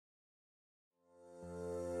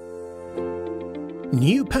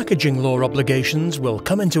New packaging law obligations will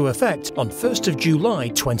come into effect on 1st of July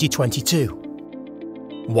 2022.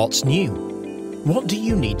 What's new? What do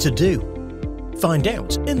you need to do? Find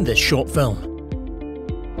out in this short film.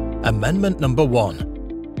 Amendment number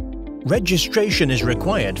 1. Registration is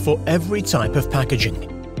required for every type of packaging.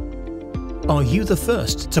 Are you the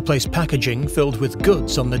first to place packaging filled with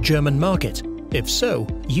goods on the German market? If so,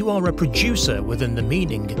 you are a producer within the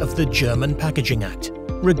meaning of the German Packaging Act,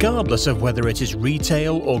 regardless of whether it is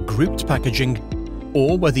retail or grouped packaging,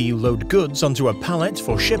 or whether you load goods onto a pallet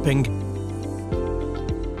for shipping.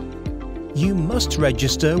 You must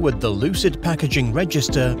register with the LUCID Packaging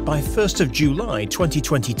Register by 1st of July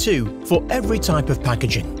 2022 for every type of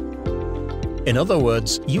packaging. In other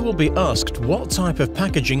words, you will be asked what type of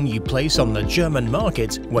packaging you place on the German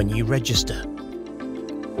market when you register.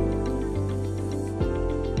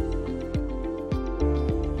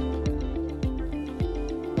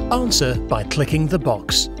 Answer by clicking the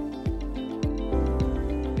box.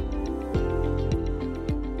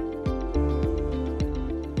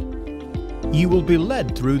 You will be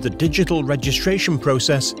led through the digital registration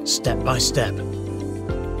process step by step.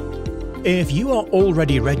 If you are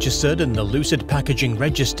already registered in the LUCID Packaging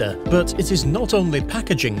Register, but it is not only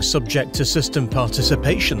packaging subject to system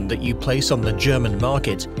participation that you place on the German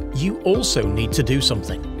market, you also need to do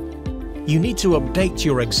something. You need to update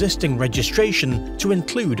your existing registration to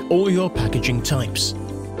include all your packaging types.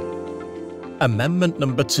 Amendment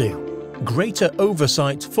number 2. Greater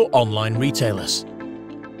oversight for online retailers.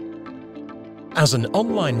 As an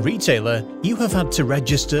online retailer, you have had to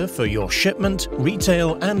register for your shipment,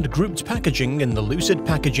 retail and grouped packaging in the LUCID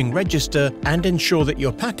Packaging Register and ensure that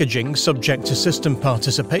your packaging subject to system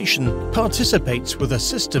participation participates with a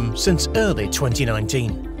system since early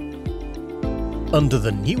 2019. Under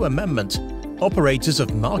the new amendment, operators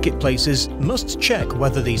of marketplaces must check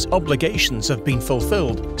whether these obligations have been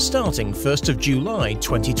fulfilled starting 1st of July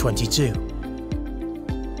 2022.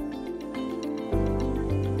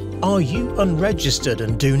 Are you unregistered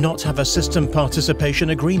and do not have a system participation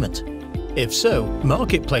agreement? If so,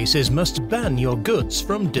 marketplaces must ban your goods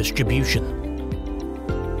from distribution.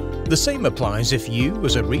 The same applies if you,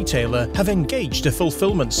 as a retailer, have engaged a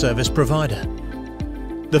fulfillment service provider.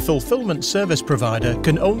 The fulfillment service provider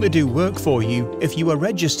can only do work for you if you are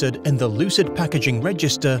registered in the LUCID Packaging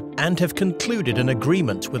Register and have concluded an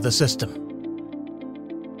agreement with the system.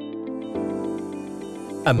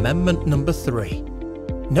 Amendment number 3.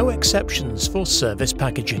 No exceptions for service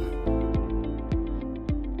packaging.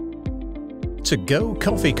 To-go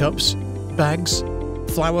coffee cups, bags,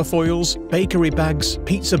 flour foils, bakery bags,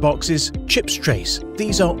 pizza boxes, chips trays.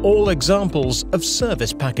 These are all examples of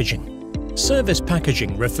service packaging. Service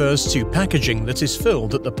packaging refers to packaging that is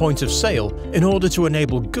filled at the point of sale in order to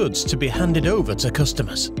enable goods to be handed over to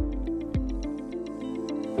customers.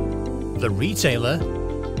 The retailer,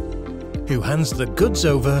 who hands the goods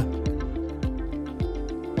over,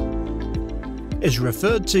 is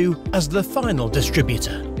referred to as the final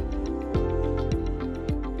distributor.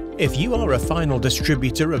 If you are a final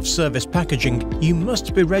distributor of service packaging, you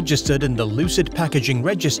must be registered in the LUCID Packaging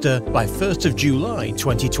Register by 1st of July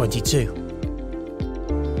 2022.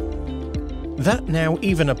 That now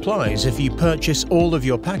even applies if you purchase all of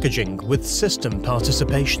your packaging with system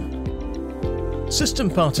participation. System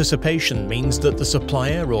participation means that the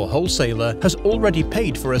supplier or wholesaler has already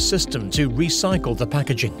paid for a system to recycle the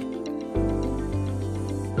packaging.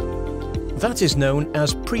 That is known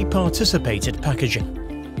as pre-participated packaging.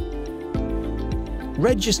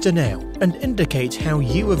 Register now and indicate how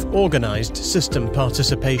you have organized system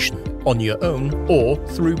participation, on your own or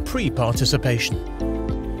through pre-participation.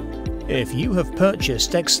 If you have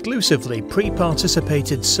purchased exclusively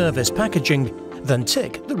pre-participated service packaging, then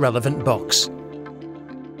tick the relevant box.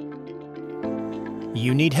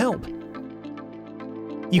 You need help?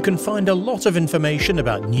 You can find a lot of information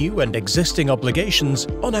about new and existing obligations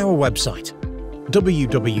on our website,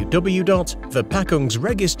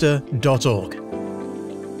 www.verpackungsregister.org.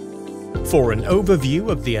 For an overview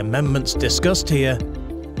of the amendments discussed here,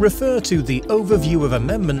 refer to the Overview of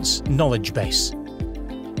Amendments knowledge base.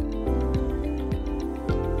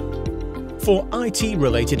 For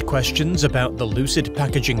IT-related questions about the LUCID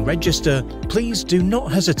Packaging Register, please do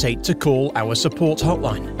not hesitate to call our support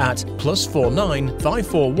hotline at +49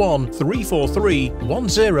 541 343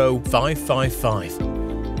 10555.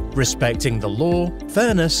 Respecting the law,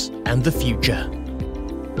 fairness, and the future.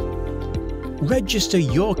 Register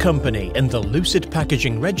your company in the LUCID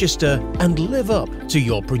Packaging Register and live up to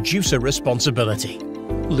your producer responsibility.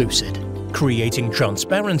 LUCID, creating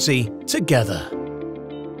transparency together.